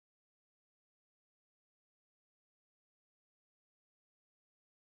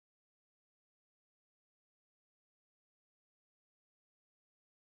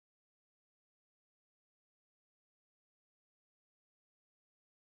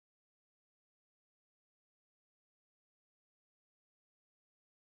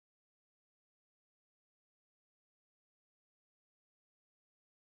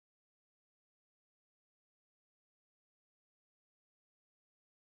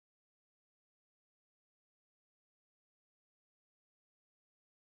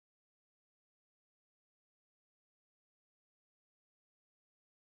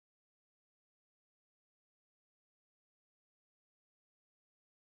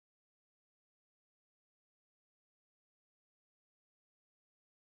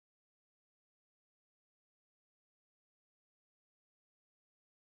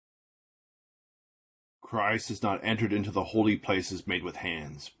Christ has not entered into the holy places made with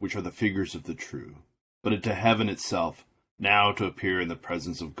hands, which are the figures of the true, but into heaven itself, now to appear in the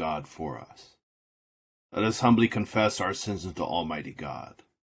presence of God for us. Let us humbly confess our sins unto Almighty God.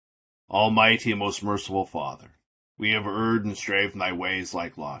 Almighty and most merciful Father, we have erred and strayed from thy ways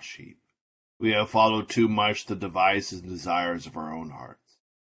like lost sheep. We have followed too much the devices and desires of our own hearts.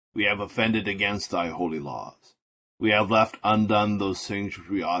 We have offended against thy holy laws. We have left undone those things which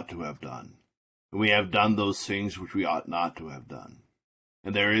we ought to have done, and we have done those things which we ought not to have done.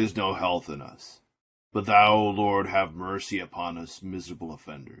 And there is no health in us. But thou, O Lord, have mercy upon us, miserable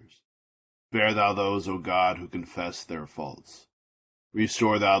offenders. Spare thou those, O God, who confess their faults.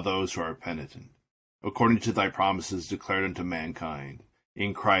 Restore thou those who are penitent, according to thy promises declared unto mankind,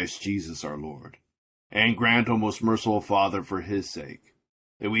 in Christ Jesus our Lord. And grant, O most merciful Father, for his sake,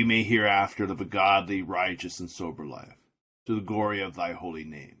 that we may hereafter live a godly, righteous, and sober life, to the glory of thy holy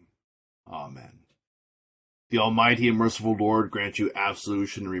name. Amen. The Almighty and merciful Lord grant you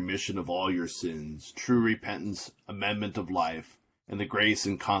absolution and remission of all your sins, true repentance, amendment of life, and the grace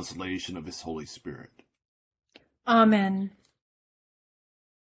and consolation of his Holy Spirit. Amen.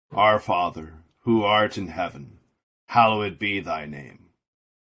 Our Father, who art in heaven, hallowed be thy name.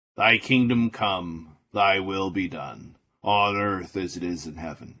 Thy kingdom come, thy will be done, on earth as it is in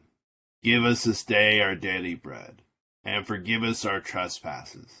heaven. Give us this day our daily bread, and forgive us our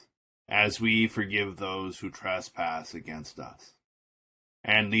trespasses, as we forgive those who trespass against us.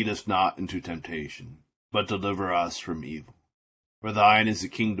 And lead us not into temptation, but deliver us from evil. For thine is the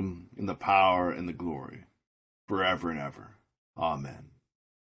kingdom, and the power, and the glory, forever and ever. Amen.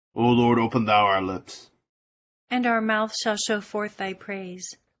 O Lord, open thou our lips, And our mouth shall show forth thy praise.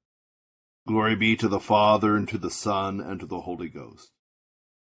 Glory be to the Father, and to the Son, and to the Holy Ghost.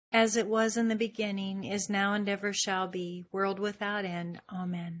 As it was in the beginning, is now, and ever shall be, world without end.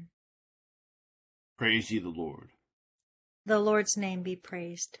 Amen. Praise ye the Lord. The Lord's name be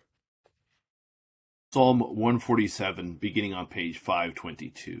praised. Psalm 147, beginning on page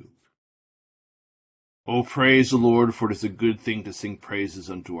 522. O praise the Lord, for it is a good thing to sing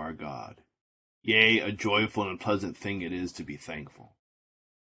praises unto our God. Yea, a joyful and pleasant thing it is to be thankful.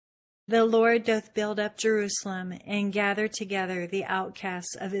 The Lord doth build up Jerusalem, and gather together the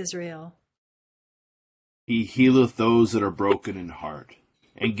outcasts of Israel. He healeth those that are broken in heart,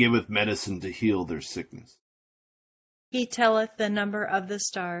 and giveth medicine to heal their sickness. He telleth the number of the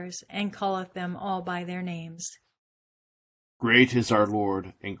stars, and calleth them all by their names. Great is our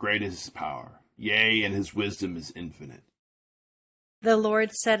Lord, and great is his power. Yea, and his wisdom is infinite. The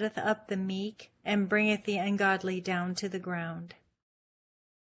Lord setteth up the meek, and bringeth the ungodly down to the ground.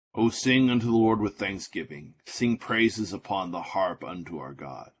 O sing unto the Lord with thanksgiving. Sing praises upon the harp unto our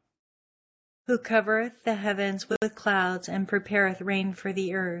God. Who covereth the heavens with clouds, and prepareth rain for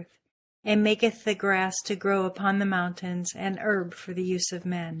the earth, and maketh the grass to grow upon the mountains, and herb for the use of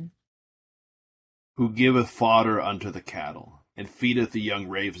men. Who giveth fodder unto the cattle, and feedeth the young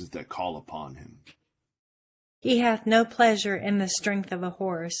ravens that call upon him. He hath no pleasure in the strength of a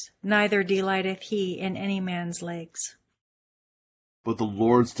horse, neither delighteth he in any man's legs. But the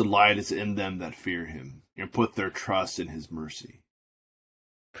Lord's delight is in them that fear him, and put their trust in his mercy.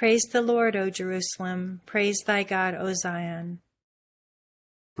 Praise the Lord, O Jerusalem. Praise thy God, O Zion.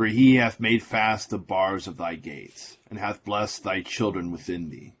 For he hath made fast the bars of thy gates, and hath blessed thy children within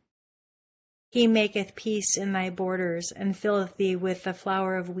thee. He maketh peace in thy borders, and filleth thee with the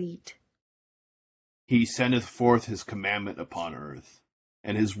flour of wheat. He sendeth forth his commandment upon earth,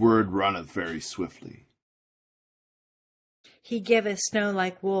 and his word runneth very swiftly. He giveth snow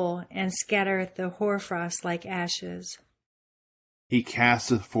like wool, and scattereth the hoarfrost like ashes. He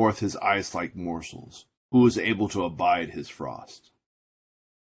casteth forth his ice like morsels. Who is able to abide his frost?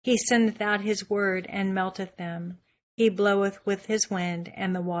 He sendeth out his word, and melteth them. He bloweth with his wind,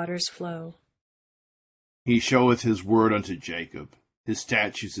 and the waters flow. He showeth his word unto Jacob, his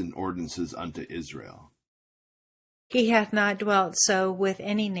statutes and ordinances unto Israel. He hath not dwelt so with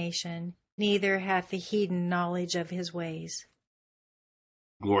any nation, neither hath the heathen knowledge of his ways.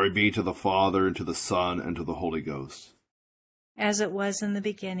 Glory be to the Father, and to the Son, and to the Holy Ghost. As it was in the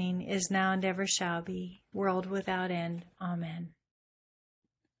beginning, is now, and ever shall be, world without end. Amen.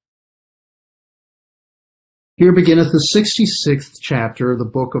 Here beginneth the 66th chapter of the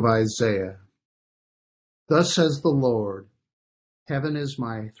book of Isaiah. Thus says the Lord, Heaven is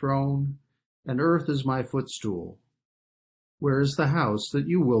my throne, and earth is my footstool. Where is the house that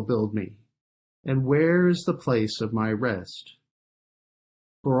you will build me? And where is the place of my rest?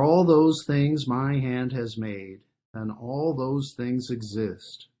 For all those things my hand has made, and all those things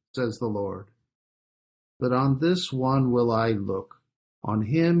exist, says the Lord. But on this one will I look, on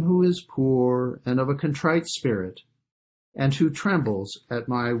him who is poor and of a contrite spirit, and who trembles at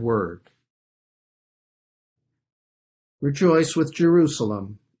my word. Rejoice with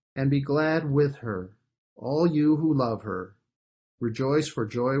Jerusalem, and be glad with her, all you who love her. Rejoice for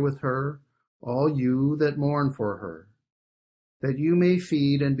joy with her, all you that mourn for her, that you may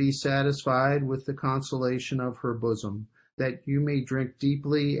feed and be satisfied with the consolation of her bosom, that you may drink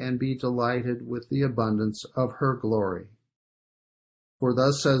deeply and be delighted with the abundance of her glory. For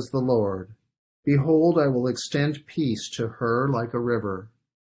thus says the Lord, behold, I will extend peace to her like a river,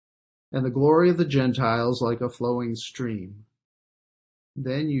 and the glory of the Gentiles like a flowing stream.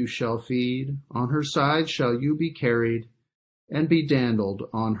 Then you shall feed, on her side shall you be carried, and be dandled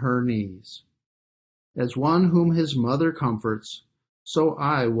on her knees. As one whom his mother comforts, so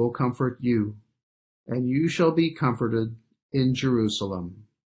I will comfort you, and you shall be comforted in Jerusalem.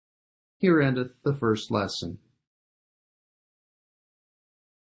 Here endeth the first lesson.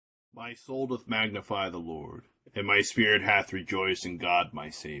 My soul doth magnify the Lord, and my spirit hath rejoiced in God my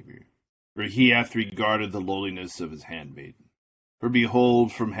Saviour. For he hath regarded the lowliness of his handmaiden. For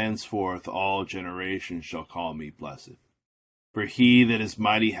behold, from henceforth all generations shall call me blessed. For he that is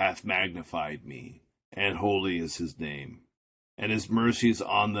mighty hath magnified me, and holy is his name. And his mercy is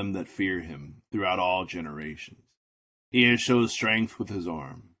on them that fear him throughout all generations. He has showed strength with his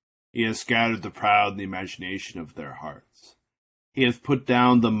arm. He has scattered the proud in the imagination of their hearts. He hath put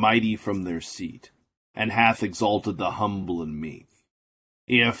down the mighty from their seat, and hath exalted the humble and meek.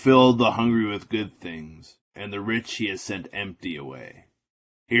 He hath filled the hungry with good things, and the rich he hath sent empty away.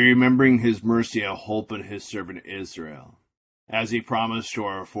 He, remembering his mercy, hath holpen his servant Israel, as he promised to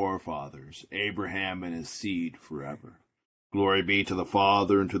our forefathers, Abraham and his seed forever. Glory be to the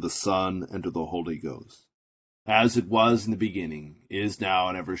Father, and to the Son, and to the Holy Ghost, as it was in the beginning, is now,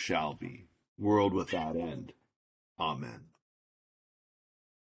 and ever shall be, world without end. Amen.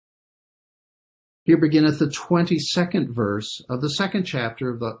 Here beginneth the 22nd verse of the 2nd chapter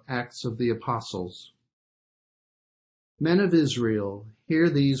of the Acts of the Apostles. Men of Israel, hear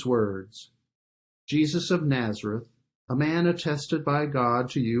these words. Jesus of Nazareth, a man attested by God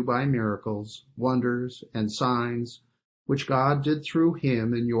to you by miracles, wonders, and signs, which God did through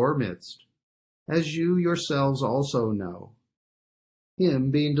him in your midst, as you yourselves also know. Him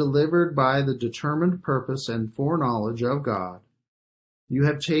being delivered by the determined purpose and foreknowledge of God, you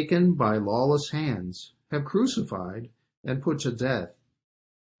have taken by lawless hands, have crucified, and put to death,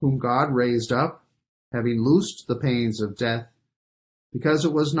 whom God raised up, having loosed the pains of death, because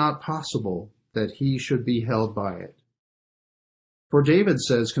it was not possible that he should be held by it. For David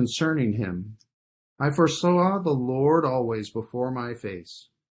says concerning him, I foresaw the Lord always before my face,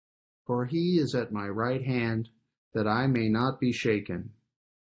 for he is at my right hand, that I may not be shaken.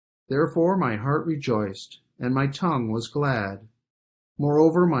 Therefore my heart rejoiced, and my tongue was glad.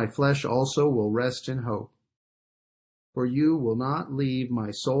 Moreover, my flesh also will rest in hope. For you will not leave my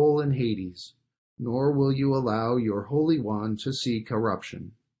soul in Hades, nor will you allow your Holy One to see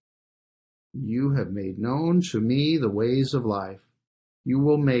corruption. You have made known to me the ways of life. You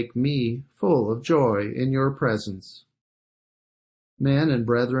will make me full of joy in your presence. Men and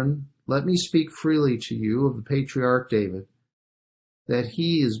brethren, let me speak freely to you of the patriarch David, that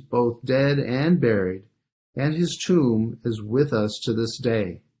he is both dead and buried, and his tomb is with us to this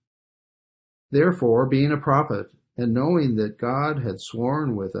day. Therefore, being a prophet, and knowing that God had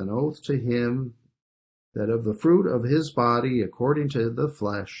sworn with an oath to him that of the fruit of his body according to the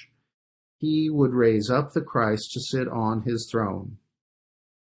flesh, he would raise up the Christ to sit on his throne.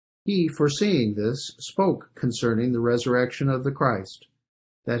 He, foreseeing this, spoke concerning the resurrection of the Christ,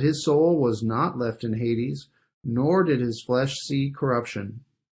 that his soul was not left in Hades, nor did his flesh see corruption.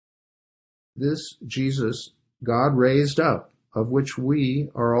 This Jesus God raised up, of which we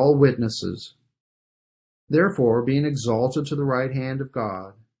are all witnesses. Therefore, being exalted to the right hand of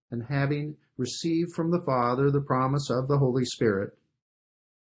God, and having received from the Father the promise of the Holy Spirit,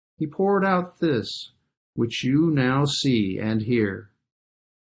 he poured out this, which you now see and hear.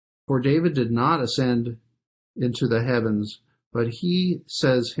 For David did not ascend into the heavens, but he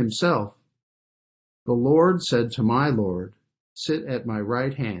says himself, The Lord said to my Lord, Sit at my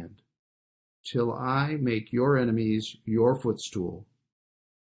right hand, till I make your enemies your footstool.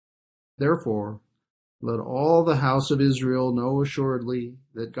 Therefore, let all the house of Israel know assuredly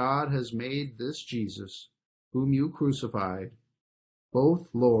that God has made this Jesus, whom you crucified, both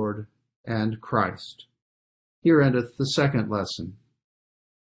Lord and Christ. Here endeth the 2nd lesson.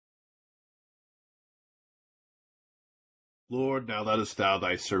 Lord, now lettest thou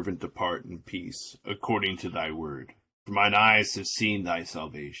thy servant depart in peace, according to thy word. For mine eyes have seen thy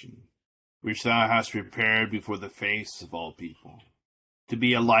salvation, which thou hast prepared before the face of all people, to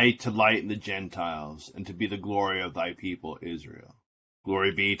be a light to lighten the Gentiles, and to be the glory of thy people Israel.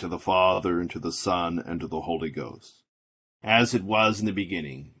 Glory be to the Father, and to the Son, and to the Holy Ghost, as it was in the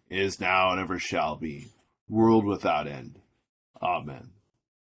beginning, is now, and ever shall be, world without end. Amen.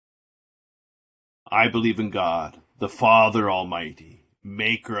 I believe in God, the Father Almighty,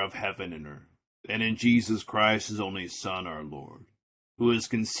 maker of heaven and earth, and in Jesus Christ, his only Son, our Lord, who was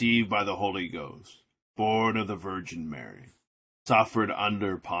conceived by the Holy Ghost, born of the Virgin Mary, suffered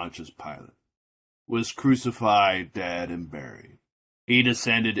under Pontius Pilate, was crucified, dead, and buried. He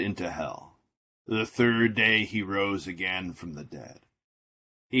descended into hell. The third day he rose again from the dead.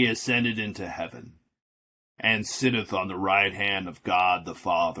 He ascended into heaven, and sitteth on the right hand of God the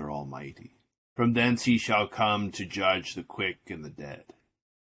Father Almighty. From thence he shall come to judge the quick and the dead.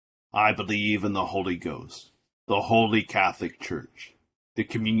 I believe in the Holy Ghost, the Holy Catholic Church, the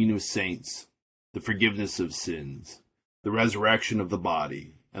communion of saints, the forgiveness of sins, the resurrection of the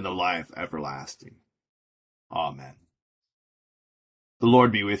body, and the life everlasting. Amen. The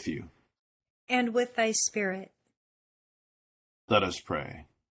Lord be with you. And with thy spirit. Let us pray.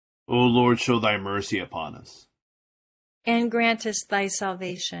 O Lord, show thy mercy upon us. And grant us thy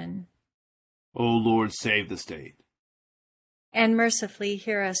salvation. O Lord, save the state. And mercifully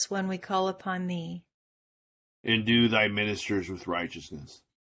hear us when we call upon thee. Endue thy ministers with righteousness.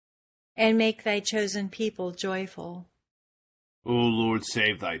 And make thy chosen people joyful. O Lord,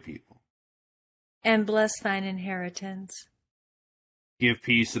 save thy people. And bless thine inheritance. Give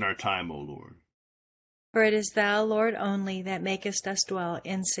peace in our time, O Lord. For it is thou, Lord, only that makest us dwell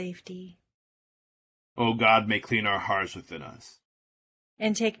in safety. O God, may clean our hearts within us.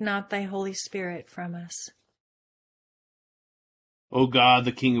 And take not thy Holy Spirit from us. O God,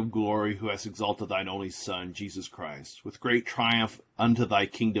 the King of glory, who hast exalted thine only Son, Jesus Christ, with great triumph unto thy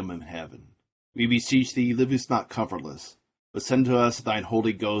kingdom in heaven, we beseech thee, leave us not comfortless, but send to us thine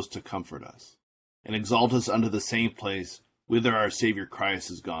Holy Ghost to comfort us, and exalt us unto the same place whither our Saviour Christ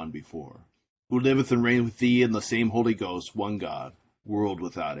is gone before, who liveth and reigneth with thee in the same Holy Ghost, one God, world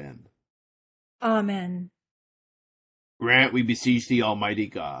without end. Amen. Grant, we beseech thee, Almighty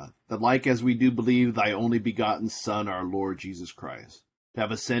God, that like as we do believe thy only begotten Son, our Lord Jesus Christ, to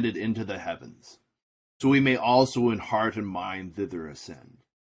have ascended into the heavens, so we may also in heart and mind thither ascend,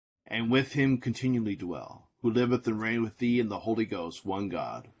 and with him continually dwell, who liveth and reigneth with thee in the Holy Ghost, one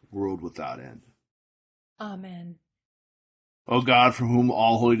God, world without end. Amen. O God, from whom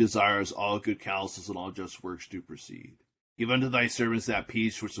all holy desires, all good counsels, and all just works do proceed, give unto thy servants that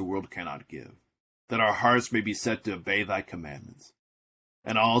peace which the world cannot give, that our hearts may be set to obey thy commandments,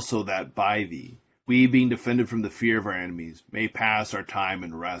 and also that by thee, we, being defended from the fear of our enemies, may pass our time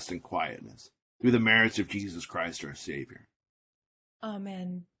in rest and quietness, through the merits of Jesus Christ our Savior.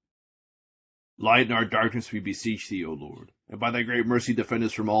 Amen. Lighten our darkness, we beseech thee, O Lord, and by thy great mercy defend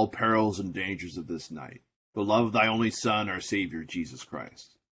us from all perils and dangers of this night, the love of thy only Son, our Savior, Jesus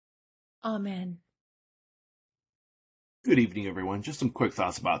Christ. Amen. Good evening, everyone. Just some quick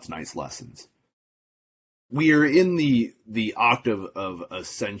thoughts about tonight's lessons. We are in the octave of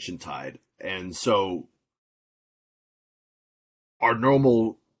Ascensiontide, and so our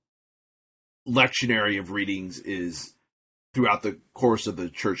normal lectionary of readings is, throughout the course of the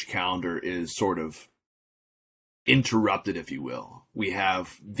church calendar, is sort of interrupted, if you will. We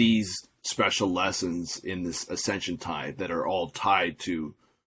have these special lessons in this Ascensiontide that are all tied to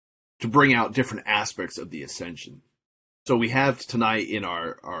bring out different aspects of the Ascension. So we have tonight in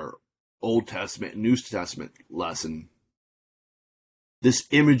our Old Testament and New Testament lesson this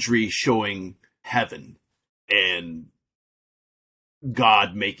imagery showing heaven and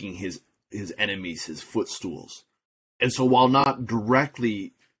God making his enemies his footstools. And so while not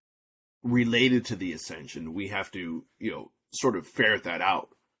directly related to the Ascension, we have to, sort of ferret that out.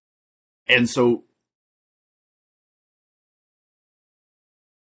 And so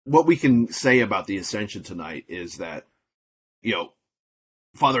what we can say about the Ascension tonight is that,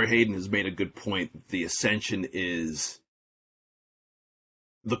 Father Hayden has made a good point. The Ascension is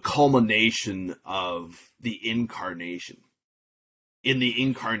the culmination of the Incarnation. In the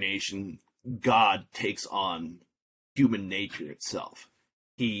Incarnation, God takes on human nature itself.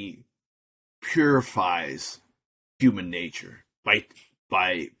 He purifies human nature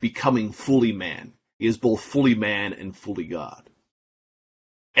by becoming fully man. He is both fully man and fully God.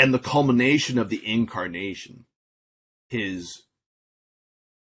 And the culmination of the Incarnation, his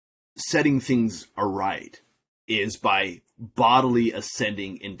setting things aright, is by bodily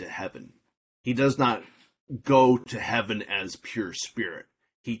ascending into heaven. He does not go to heaven as pure spirit.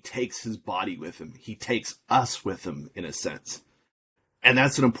 He takes his body with him. He takes us with him, in a sense. And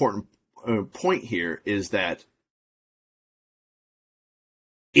that's an important point here, is that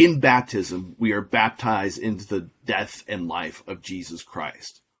in baptism, we are baptized into the death and life of Jesus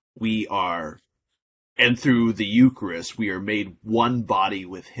Christ. We are, and through the Eucharist, we are made one body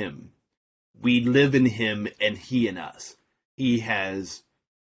with him. We live in him and he in us. He has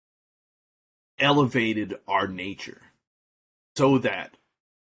elevated our nature so that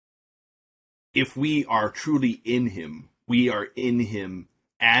if we are truly in him, we are in him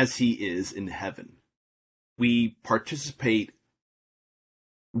as he is in heaven. We participate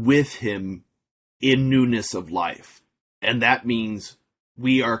with him in newness of life. And that means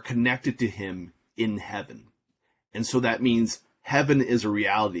we are connected to him in heaven. And so that means heaven is a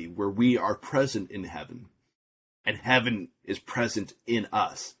reality where we are present in heaven. And heaven is present in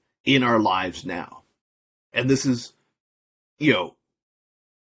us, in our lives now. And this is,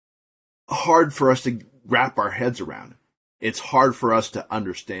 hard for us to wrap our heads around. It's hard for us to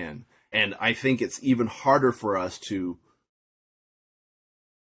understand. And I think it's even harder for us to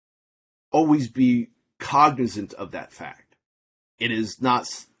always be cognizant of that fact.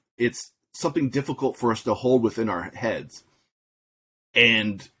 It's something difficult for us to hold within our heads.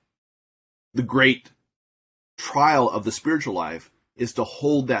 And the great trial of the spiritual life is to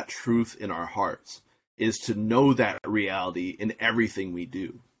hold that truth in our hearts, is to know that reality in everything we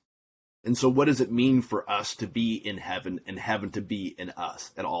do. And so what does it mean for us to be in heaven and heaven to be in us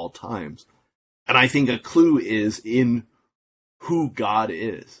at all times? And I think a clue is in who God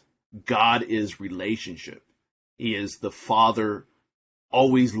is. God is relationship. He is the Father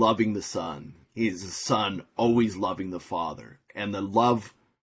always loving the Son. He is the Son always loving the Father. And the love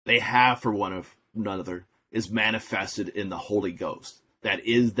they have for one another is manifested in the Holy Ghost. That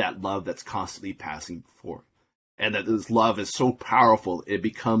is that love that's constantly passing forth. And that this love is so powerful, it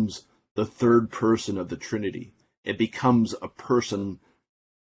becomes the third person of the Trinity. It becomes a person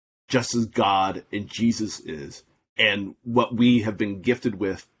just as God and Jesus is. And what we have been gifted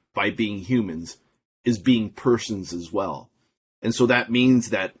with by being humans is being persons as well. And so that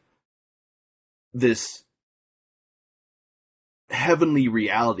means that this heavenly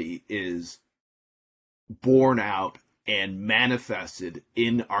reality is born out and manifested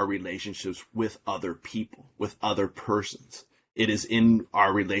in our relationships with other people, with other persons. It is in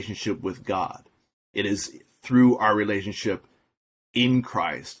our relationship with God. It is through our relationship in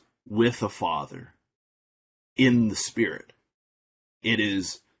Christ, with the Father, in the Spirit. It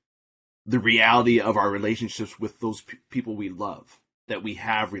is the reality of our relationships with those people we love, that we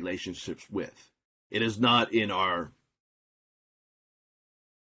have relationships with. It is not in our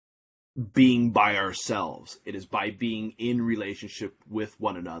being by ourselves. It is by being in relationship with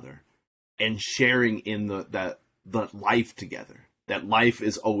one another and sharing in the life together. That life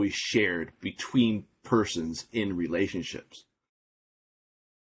is always shared between persons in relationships.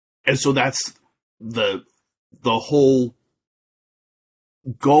 And so that's the whole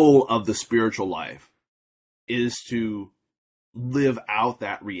goal of the spiritual life, is to live out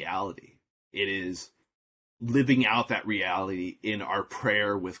that reality. It is living out that reality in our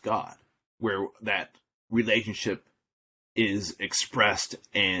prayer with God, where that relationship is expressed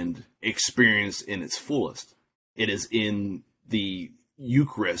and experienced in its fullest. It is in the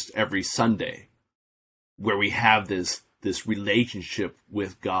Eucharist every Sunday, where we have this relationship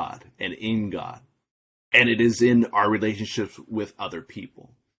with God and in God. And it is in our relationships with other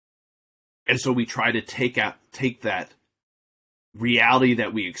people. And so we try to take that reality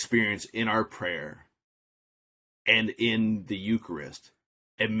that we experience in our prayer and in the Eucharist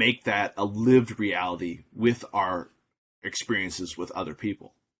and make that a lived reality with our experiences with other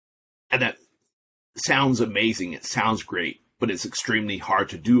people. And that sounds amazing. It sounds great, but it's extremely hard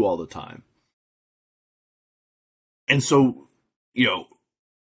to do all the time. And so,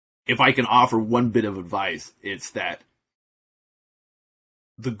 if I can offer one bit of advice, it's that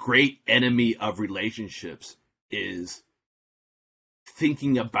the great enemy of relationships is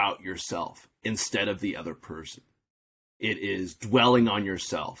thinking about yourself instead of the other person. It is dwelling on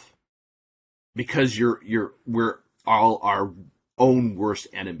yourself, because we're all our own worst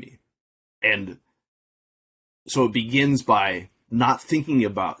enemy. And so it begins by not thinking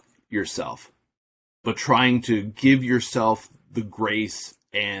about yourself, but trying to give yourself the grace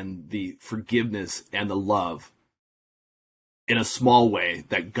and the forgiveness and the love in a small way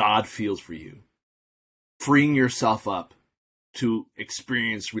that God feels for you. Freeing yourself up to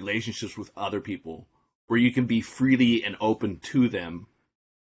experience relationships with other people where you can be freely and open to them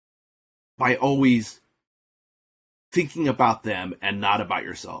by always thinking about them and not about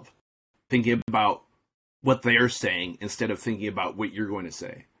yourself. Thinking about what they're saying instead of thinking about what you're going to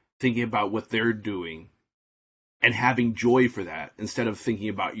say. Thinking about what they're doing and having joy for that instead of thinking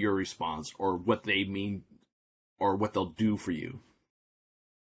about your response or what they mean or what they'll do for you.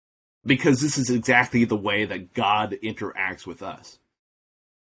 because this is exactly the way that God interacts with us.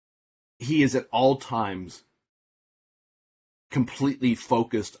 He is at all times completely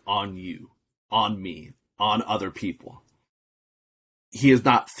focused on you, on me, on other people. He is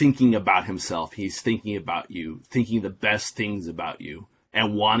not thinking about himself. He's thinking about you, thinking the best things about you,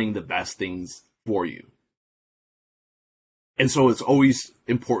 and wanting the best things for you. And so it's always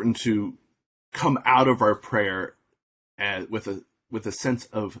important to come out of our prayer with a sense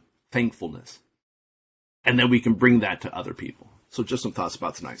of thankfulness. And then we can bring that to other people. So just some thoughts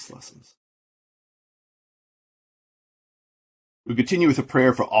about tonight's lessons. We continue with a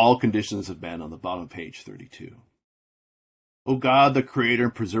prayer for all conditions of men on the bottom of page 32. O God, the creator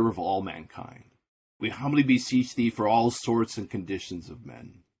and preserver of all mankind, we humbly beseech thee for all sorts and conditions of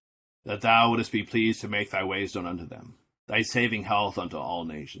men, that thou wouldest be pleased to make thy ways known unto them, thy saving health unto all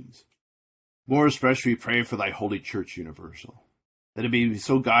nations. More especially we pray for thy holy church universal, that it may be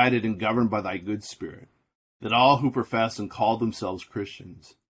so guided and governed by thy good spirit, that all who profess and call themselves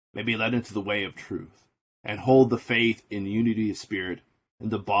Christians may be led into the way of truth, and hold the faith in unity of spirit, in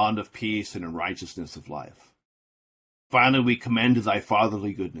the bond of peace and in righteousness of life. Finally, we commend to thy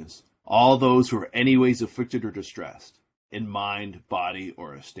fatherly goodness all those who are anyways afflicted or distressed, in mind, body,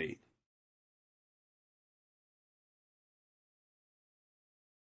 or estate.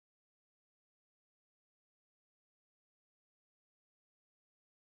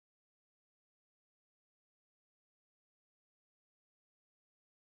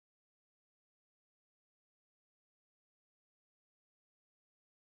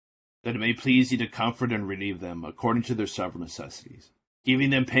 That it may please thee to comfort and relieve them according to their several necessities,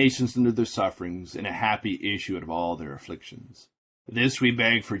 giving them patience under their sufferings and a happy issue out of all their afflictions. This we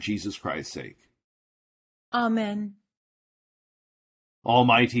beg for Jesus Christ's sake. Amen.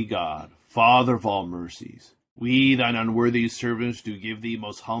 Almighty God, Father of all mercies, we, thine unworthy servants, do give thee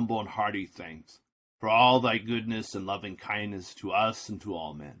most humble and hearty thanks for all thy goodness and loving kindness to us and to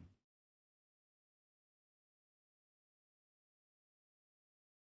all men.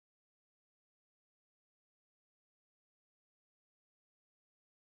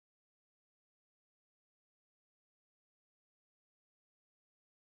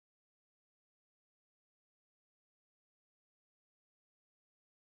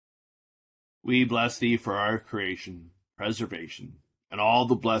 We bless thee for our creation, preservation, and all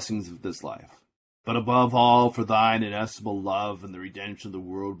the blessings of this life, but above all for thine inestimable love and the redemption of the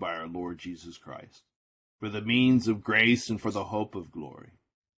world by our Lord Jesus Christ, for the means of grace and for the hope of glory.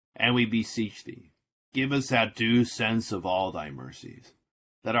 And we beseech thee, give us that due sense of all thy mercies,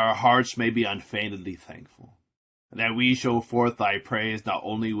 that our hearts may be unfeignedly thankful, and that we show forth thy praise not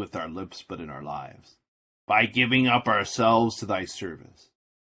only with our lips but in our lives, by giving up ourselves to thy service,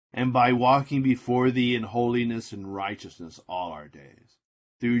 and by walking before thee in holiness and righteousness all our days,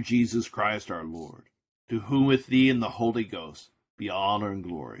 through Jesus Christ our Lord, to whom with thee and the Holy Ghost be honor and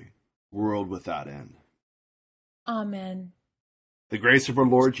glory, world without end. Amen. The grace of our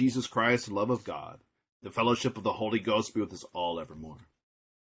Lord Jesus Christ, the love of God, the fellowship of the Holy Ghost be with us all evermore.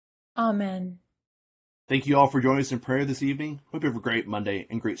 Amen. Thank you all for joining us in prayer this evening. Hope you have a great Monday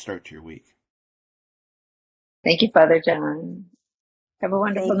and great start to your week. Thank you, Father John. Have a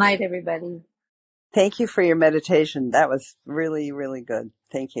wonderful night, everybody. Thank you for your meditation. That was really, really good.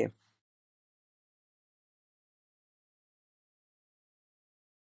 Thank you.